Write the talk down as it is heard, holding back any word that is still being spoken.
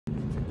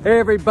Hey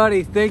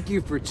everybody, thank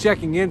you for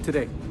checking in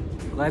today.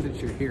 Glad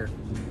that you're here.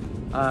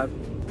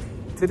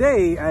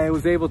 Today I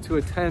was able to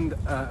attend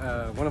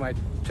one of my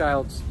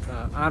child's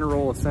honor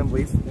roll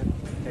assemblies.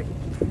 Hey,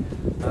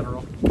 honor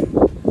roll.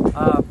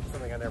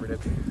 Something I never did.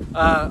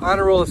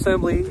 Honor roll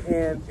assembly,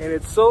 and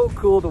it's so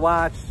cool to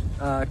watch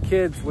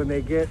kids when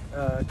they get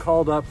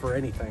called up for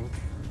anything,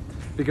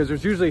 because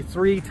there's usually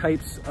three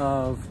types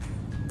of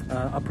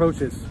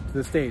approaches to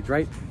the stage,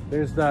 right?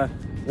 There's the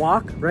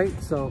walk, right?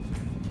 So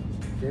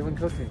Jalen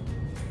Cote,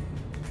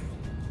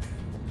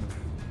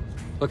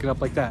 looking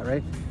up like that,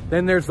 right?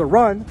 Then there's the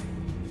run,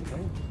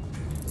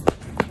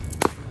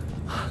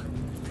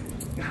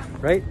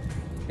 right?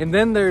 And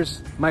then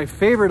there's my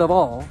favorite of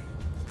all,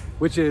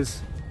 which is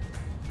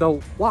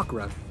the walk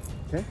run,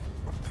 okay?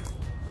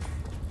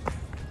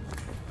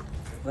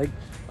 Like,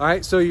 all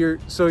right, so you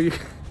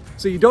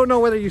don't know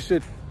whether you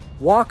should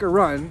walk or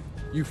run.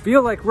 You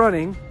feel like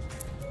running.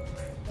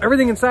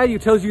 Everything inside you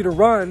tells you to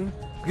run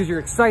because you're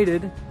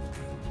excited,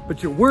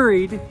 but you're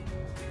worried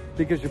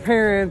because your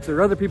parents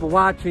or other people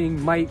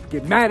watching might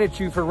get mad at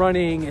you for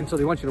running, and so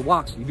they want you to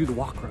walk, so you do the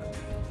walk run,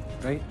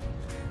 right?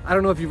 I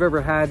don't know if you've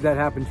ever had that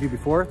happen to you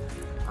before.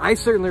 I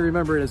certainly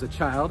remember it as a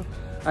child.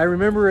 I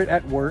remember it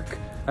at work.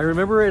 I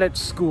remember it at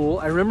school.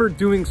 I remember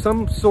doing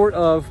some sort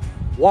of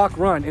walk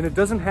run, and it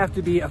doesn't have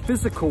to be a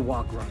physical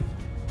walk run.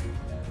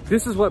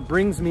 This is what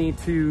brings me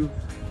to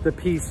the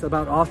piece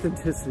about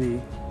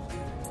authenticity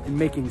and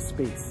making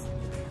space.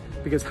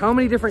 Because how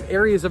many different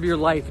areas of your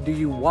life do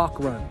you walk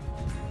run,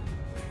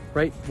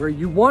 right? Where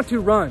you want to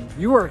run,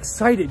 you are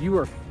excited, you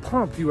are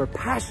pumped, you are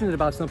passionate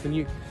about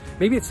something.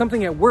 Maybe it's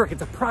something at work,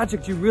 it's a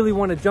project you really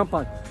want to jump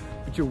on,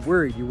 but you're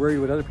worried. You're worried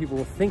what other people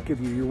will think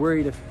of you. You're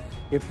worried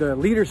if the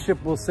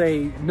leadership will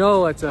say,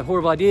 no, it's a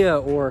horrible idea,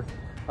 or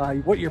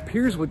what your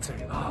peers would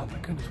say. Oh my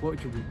goodness, what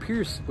your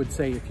peers would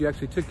say if you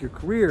actually took your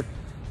career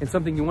and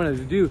something you wanted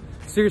to do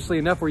seriously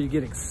enough where you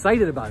get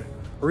excited about it.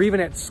 Or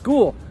even at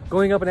school,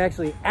 going up and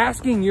actually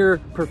asking your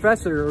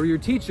professor or your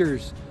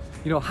teachers,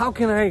 you know, how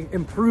can I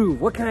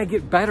improve? What can I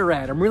get better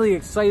at? I'm really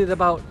excited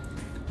about,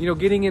 you know,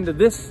 getting into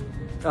this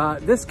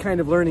this kind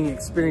of learning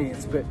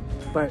experience,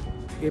 but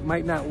it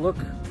might not look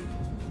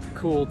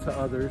cool to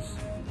others,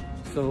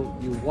 so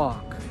you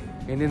walk.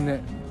 And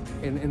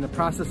in the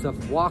process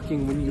of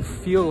walking, when you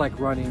feel like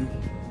running,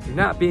 you're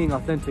not being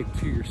authentic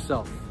to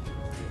yourself.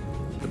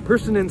 The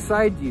person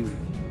inside you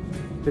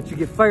that you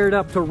get fired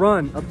up to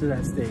run up to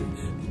that stage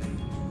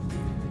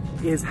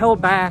is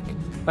held back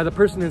by the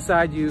person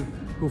inside you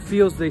who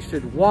feels they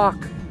should walk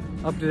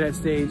up to that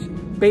stage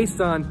based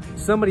on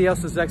somebody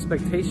else's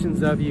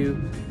expectations of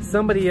you,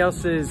 somebody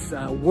else's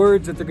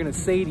words that they're gonna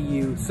say to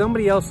you,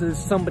 somebody else's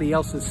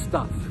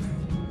stuff.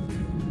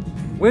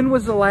 When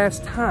was the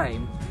last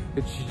time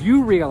that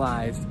you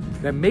realized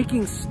that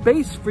making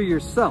space for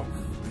yourself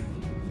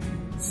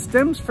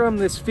stems from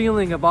this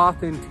feeling of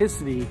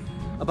authenticity,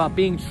 about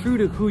being true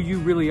to who you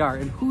really are?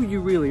 And who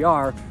you really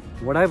are,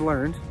 what I've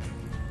learned,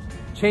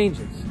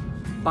 changes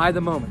by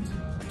the moment.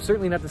 I'm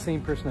certainly not the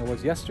same person I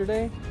was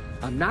yesterday.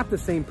 I'm not the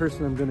same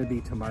person I'm gonna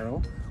be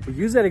tomorrow. We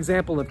use that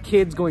example of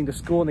kids going to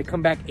school and they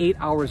come back 8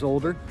 hours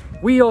older.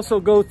 We also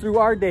go through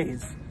our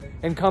days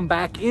and come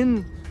back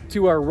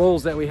into our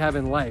roles that we have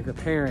in life: a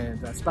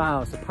parent, a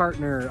spouse, a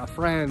partner, a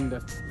friend,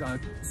 a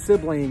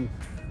sibling,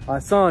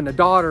 a son, a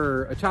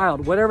daughter, a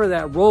child, whatever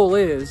that role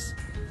is,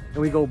 and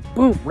we go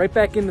boom, right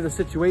back into the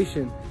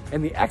situation,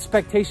 and the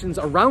expectations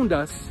around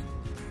us,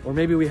 or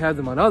maybe we have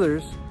them on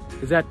others,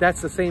 is that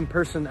that's the same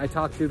person I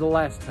talked to the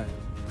last time,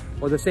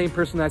 or the same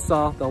person I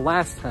saw the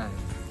last time.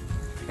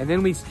 And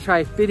then we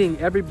try fitting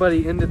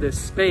everybody into this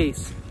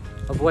space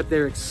of what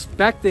they're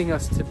expecting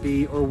us to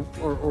be, or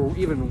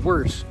even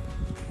worse,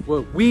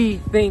 what we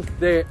think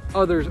that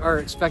others are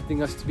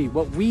expecting us to be,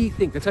 what we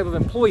think, the type of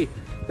employee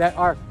that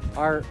our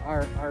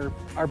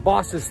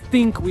bosses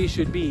think we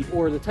should be,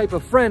 or the type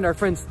of friend our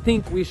friends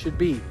think we should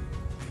be.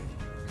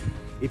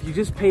 If you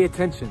just pay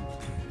attention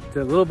to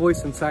the little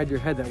voice inside your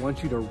head that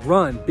wants you to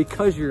run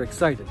because you're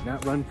excited,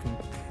 not run from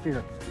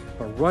fear,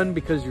 but run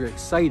because you're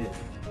excited,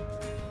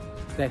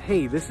 that,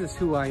 hey, this is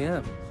who I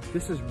am.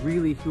 This is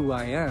really who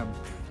I am.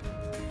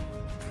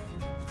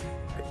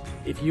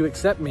 If you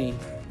accept me,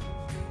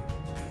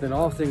 then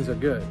all things are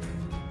good.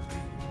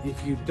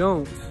 If you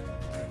don't,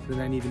 then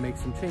I need to make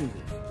some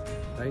changes,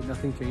 right?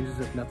 Nothing changes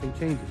if nothing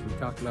changes. We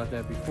talked about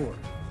that before.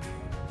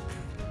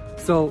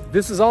 So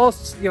this is all,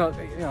 you know,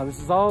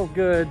 this is all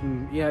good,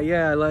 and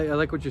I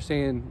like what you're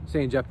saying,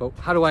 Jeff, but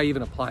how do I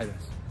even apply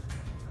this?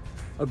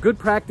 A good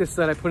practice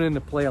that I put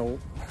into play a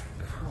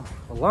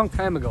long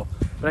time ago,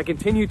 but I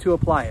continue to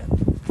apply it,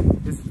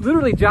 is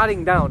literally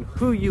jotting down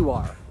who you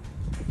are.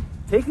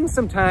 Taking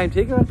some time,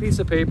 taking a piece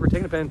of paper,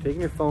 taking a pen,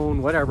 taking your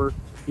phone, whatever,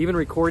 even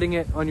recording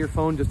it on your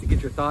phone just to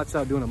get your thoughts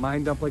out, doing a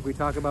mind dump like we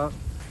talk about.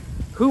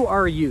 Who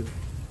are you?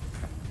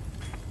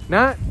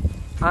 Not,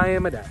 I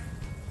am a dad,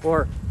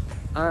 or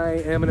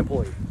I am an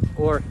employee,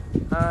 or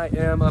I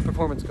am a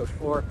performance coach,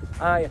 or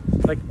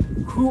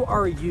who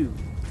are you?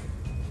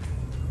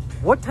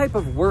 What type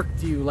of work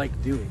do you like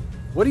doing?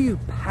 What are you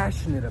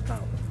passionate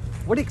about?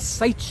 What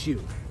excites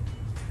you?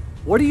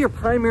 what are your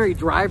primary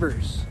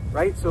drivers,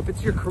 right? So if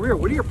it's your career,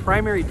 what are your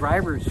primary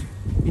drivers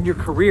in your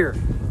career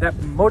that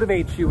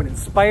motivates you and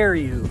inspire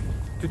you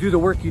to do the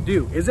work you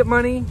do? Is it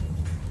money?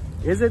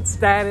 Is it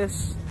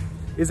status?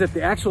 Is it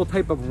the actual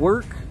type of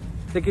work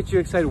that gets you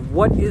excited?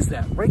 What is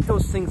that? Write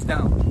those things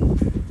down.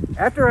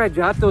 After I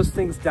jot those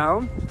things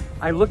down,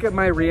 I look at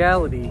my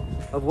reality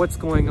of what's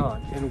going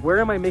on and where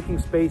am I making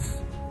space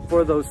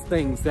for those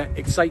things that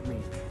excite me,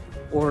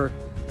 or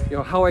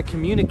how I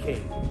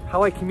communicate.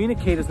 How I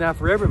communicate is not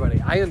for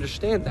everybody. I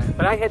understand that,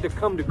 but I had to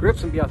come to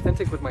grips and be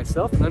authentic with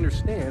myself and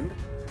understand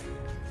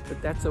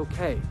that that's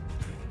okay.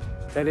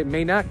 That it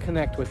may not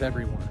connect with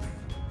everyone.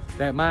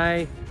 That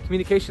my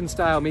communication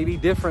style may be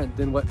different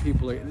than what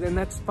people are, and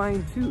that's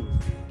fine too.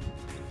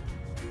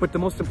 But the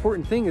most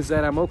important thing is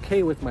that I'm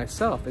okay with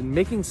myself, and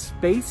making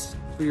space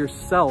for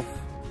yourself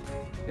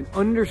and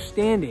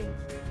understanding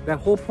that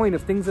whole point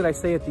of things that I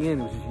say at the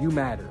end, which is you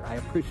matter, I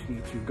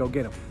appreciate you, go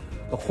get them.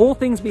 The whole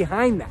thing's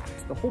behind that,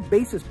 the whole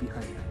basis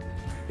behind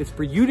that is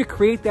for you to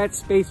create that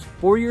space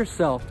for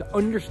yourself to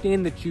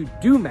understand that you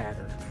do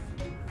matter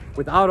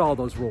without all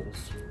those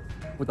rules,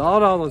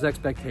 without all those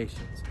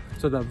expectations.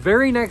 So the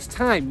very next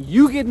time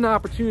you get an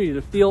opportunity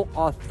to feel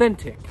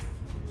authentic,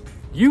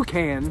 you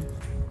can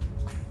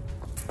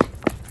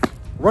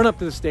run up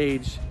to the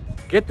stage,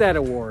 get that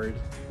award,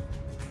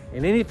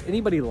 and if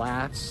anybody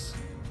laughs,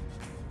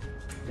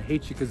 they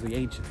hate you because they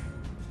ain't you.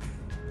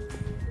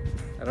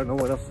 I don't know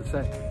what else to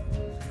say.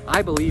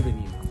 I believe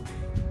in you.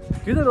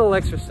 Do that little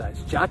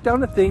exercise. Jot down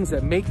the things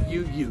that make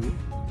you you,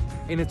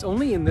 and it's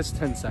only in this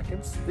 10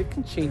 seconds. It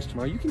can change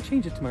tomorrow. You can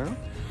change it tomorrow.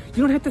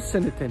 You don't have to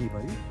send it to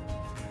anybody.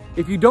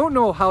 If you don't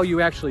know how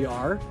you actually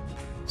are,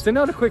 send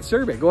out a quick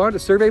survey. Go on to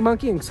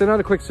SurveyMonkey and send out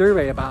a quick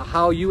survey about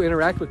how you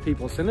interact with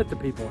people. Send it to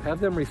people. Have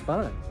them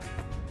respond.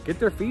 Get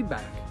their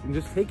feedback and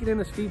just take it in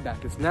as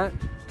feedback. It's not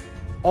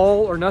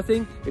all or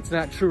nothing. It's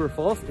not true or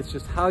false. It's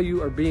just how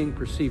you are being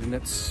perceived. And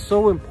that's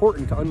so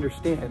important to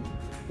understand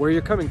where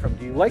you're coming from.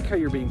 Do you like how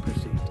you're being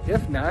perceived?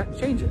 If not,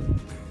 change it.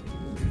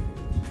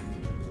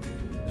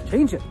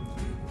 Change it,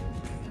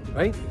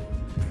 right?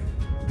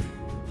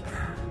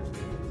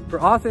 For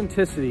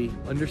authenticity,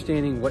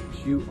 understanding what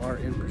you are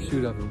in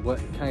pursuit of and what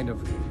kind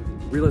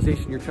of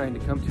realization you're trying to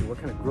come to, what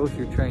kind of growth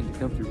you're trying to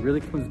come to, really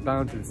comes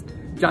down to this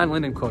John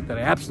Lennon quote that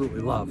I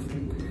absolutely love.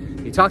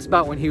 He talks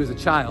about when he was a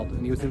child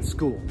and he was in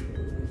school.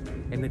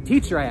 And the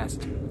teacher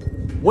asked,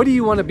 "What do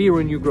you want to be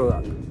when you grow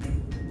up?"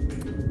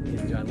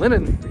 And John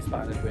Lennon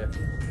responded with,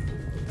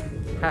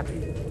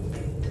 "Happy."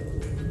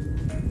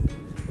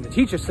 And the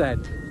teacher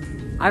said,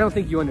 "I don't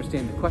think you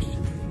understand the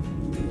question."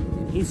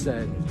 And he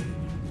said,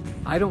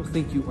 "I don't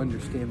think you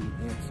understand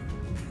the answer."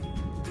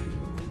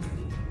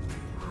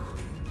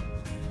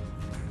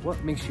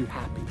 What makes you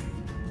happy?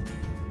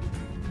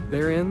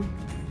 Therein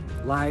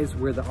lies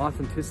where the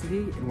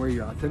authenticity and where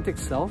your authentic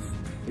self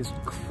is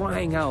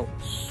crying out,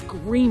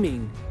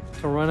 screaming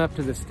to run up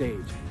to the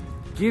stage.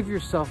 Give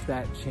yourself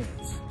that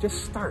chance.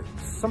 Just start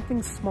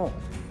something small,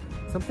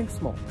 something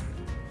small.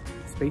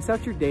 Space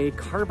out your day,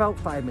 carve out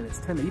 5 minutes,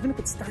 10 minutes, even if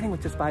it's starting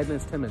with just 5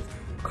 minutes, 10 minutes,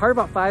 carve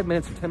out 5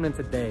 minutes or 10 minutes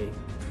a day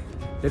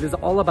that is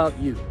all about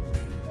you.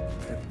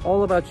 It's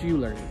all about you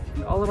learning,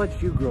 and all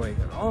about you growing,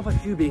 and all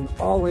about you being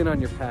all in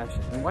on your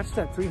passion. And watch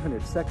that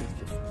 300 seconds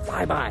just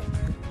fly by.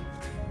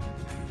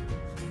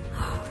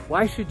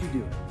 Why should you do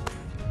it?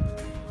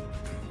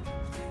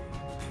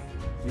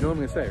 You know what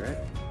I'm gonna say, right?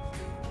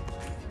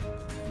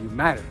 You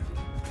matter.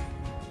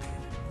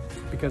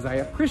 Because I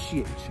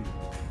appreciate you.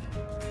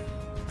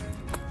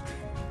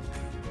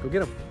 Go get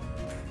them.